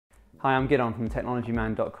Hi, I'm Gidon from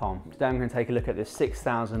technologyman.com. Today I'm going to take a look at this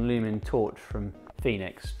 6000 lumen torch from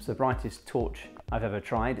Fenix. It's the brightest torch I've ever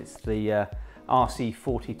tried. It's the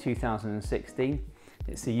RC40 2016.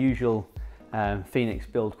 It's the usual Fenix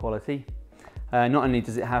build quality. Not only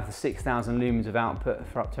does it have the 6000 lumens of output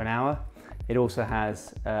for up to an hour, it also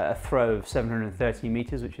has a throw of 730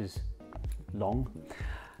 meters, which is long.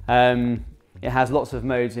 It has lots of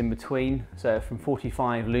modes in between, so from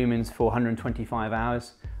 45 lumens for 125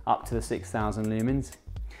 hours up to the 6000 lumens.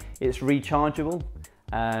 It's rechargeable,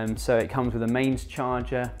 so it comes with a mains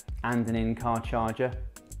charger and an in-car charger.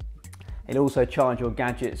 It'll also charge your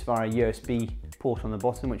gadgets via a USB port on the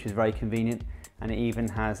bottom, which is very convenient, and it even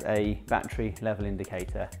has a battery level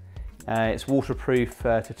indicator. It's waterproof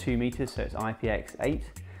to 2 meters, so it's IPX8.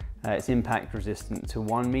 It's impact resistant to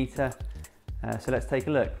 1 meter. So let's take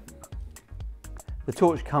a look. The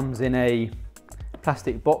torch comes in a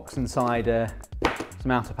plastic box inside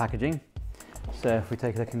some outer packaging. So if we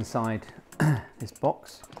take a look inside this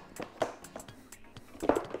box,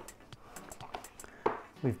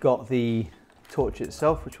 we've got the torch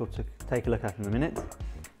itself, which we'll take a look at in a minute.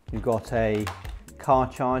 We've got a car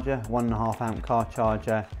charger, 1.5 amp car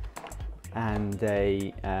charger, and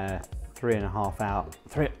a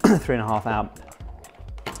 3.5 amp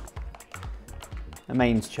a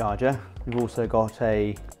mains charger. We've also got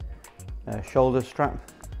a shoulder strap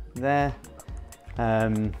there.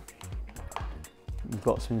 We've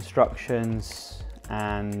got some instructions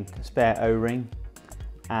and a spare O-ring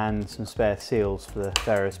and some spare seals for the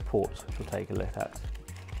various ports, which we'll take a look at.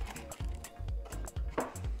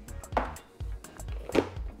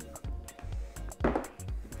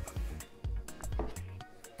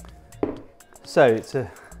 So it's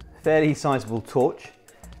a fairly sizable torch.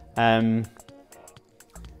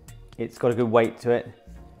 It's got a good weight to it.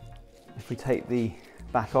 If we take the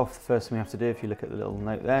back off, the first thing we have to do, if you look at the little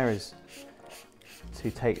note there, is to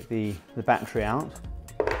take the battery out.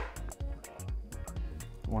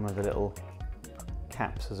 One of the little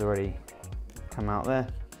caps has already come out there.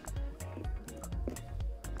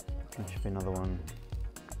 There should be another one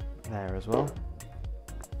there as well.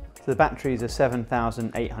 So the battery is a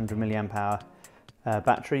 7,800 milliamp hour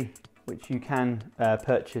battery, which you can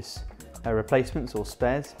purchase replacements or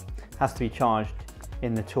spares. It has to be charged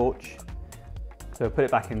in the torch. So put it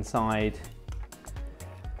back inside.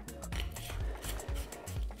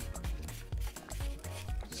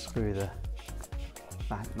 Screw the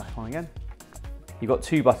back on again. You've got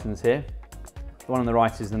two buttons here. The one on the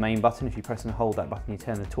right is the main button. If you press and hold that button, you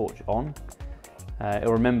turn the torch on.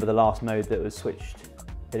 It'll remember the last mode that it was switched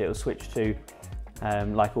to,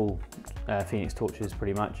 like all Fenix torches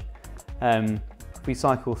pretty much. If we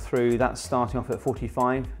cycle through, that's starting off at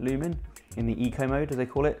 45 lumen in the eco mode, as they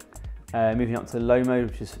call it. Moving up to the low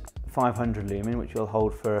mode, which is 500 lumen, which will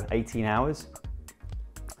hold for 18 hours.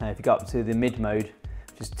 If you go up to the mid mode,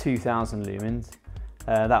 which is 2000 lumens,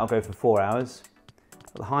 that'll go for 4 hours.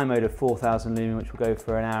 The high mode of 4000 lumen, which will go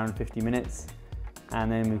for an hour and 50 minutes.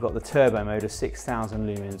 And then we've got the turbo mode of 6000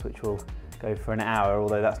 lumens, which will go for an hour,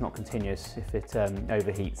 although that's not continuous. If it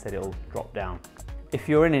overheats, then it'll drop down. If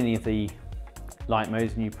you're in any of the light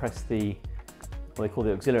modes and you press the, what they call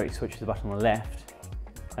the auxiliary switch, the button on the left,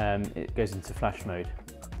 it goes into flash mode,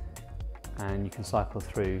 and you can cycle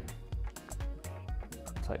through.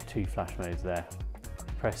 It's like 2 flash modes there.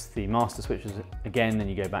 Press the master switches again, then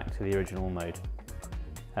you go back to the original mode.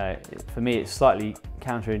 For me, it's slightly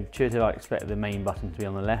counterintuitive. I expect the main button to be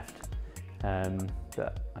on the left,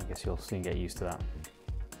 but I guess you'll soon get used to that.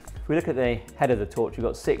 If we look at the head of the torch, we've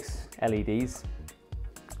got 6 LEDs,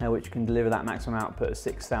 which can deliver that maximum output of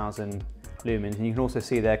 6000 lumens, and you can also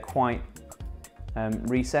see they're quite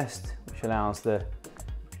recessed, which allows the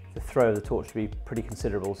throw of the torch to be pretty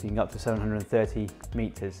considerable, so you can go up to 730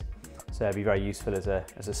 meters. So it'd be very useful as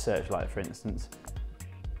a searchlight, for instance.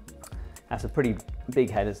 That's a pretty big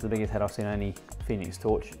head. It's the biggest head I've seen on any Fenix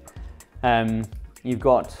torch. You've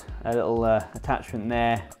got a little attachment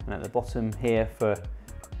there and at the bottom here for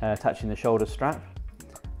attaching the shoulder strap.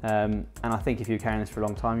 And I think if you're carrying this for a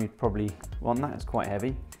long time, you'd probably want that. It's quite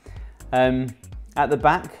heavy. At the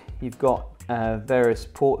back, you've got various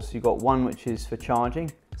ports. You've got one which is for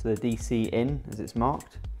charging, so the DC in as it's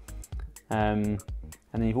marked. And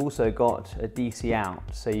then you've also got a DC out,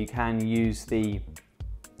 so you can use the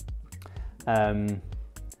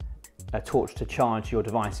a torch to charge your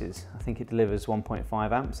devices. I think it delivers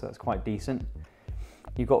 1.5 amps, so that's quite decent.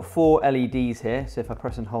 You've got 4 LEDs here, so if I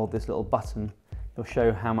press and hold this little button, it'll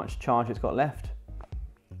show how much charge it's got left.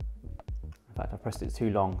 In fact, I pressed it too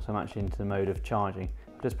long, so I'm actually into the mode of charging.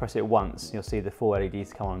 I'll just press it once, you'll see the 4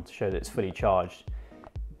 LEDs come on to show that it's fully charged.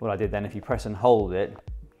 What I did then, if you press and hold it,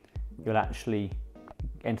 you'll actually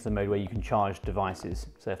enter the mode where you can charge devices.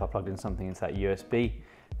 So if I plugged in something into that USB,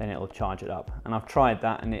 then it'll charge it up. And I've tried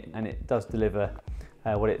that, and it does deliver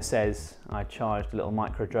what it says. I charged a little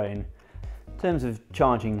micro drone. In terms of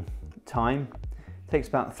charging time, it takes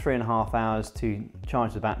about 3.5 hours to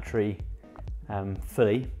charge the battery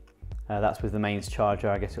fully. That's with the mains charger.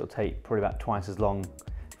 I guess it'll take probably about twice as long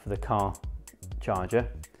for the car charger.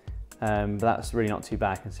 But that's really not too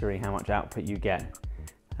bad considering how much output you get.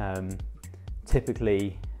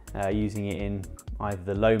 Typically using it in either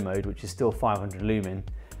the low mode, which is still 500 lumen,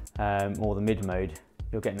 or the mid mode,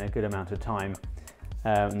 you're getting a good amount of time.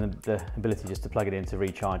 And the ability just to plug it in to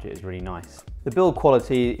recharge it is really nice. The build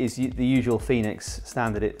quality is the usual Fenix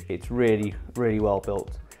standard. It's really, really well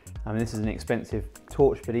built. I mean, this is an expensive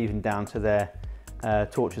torch, but even down to their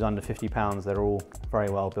torches under £50, they're all very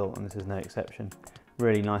well built, and this is no exception.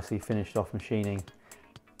 Really nicely finished off machining.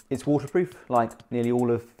 It's waterproof, like nearly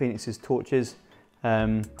all of Fenix's torches,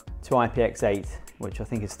 to IPX8, which I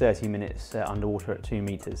think is 30 minutes underwater at 2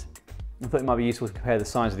 meters. I thought it might be useful to compare the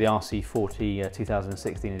size of the RC40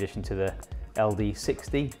 2016 edition to the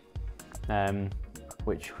LD60,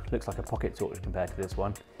 which looks like a pocket torch compared to this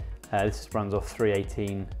one. This runs off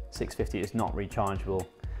 318 650. It's not rechargeable,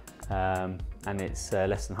 and it's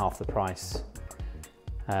less than half the price.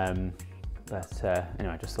 Anyway,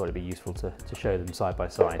 I just thought it'd be useful to show them side by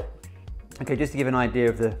side. Okay, just to give an idea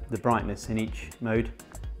of the brightness in each mode,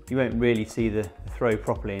 you won't really see the throw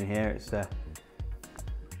properly in here. It's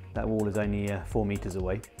that wall is only 4 meters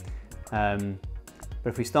away. But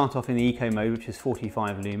if we start off in the eco mode, which is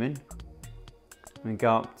 45 lumen, and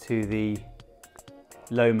go up to the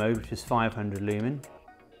low mode, which is 500 lumen,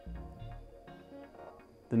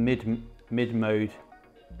 the mid mode,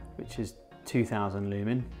 which is 2000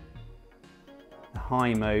 lumen, the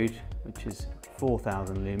high mode, which is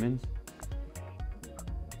 4000 lumens,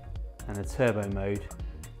 and the turbo mode,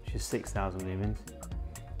 which is 6000 lumens.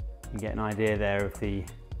 You get an idea there of the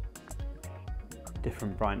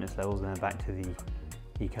different brightness levels, and then back to the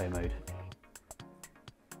eco mode.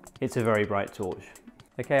 It's a very bright torch.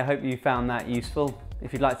 Okay, I hope you found that useful.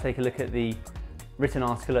 If you'd like to take a look at the written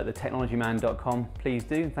article at thetechnologyman.com, please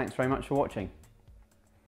do. Thanks very much for watching.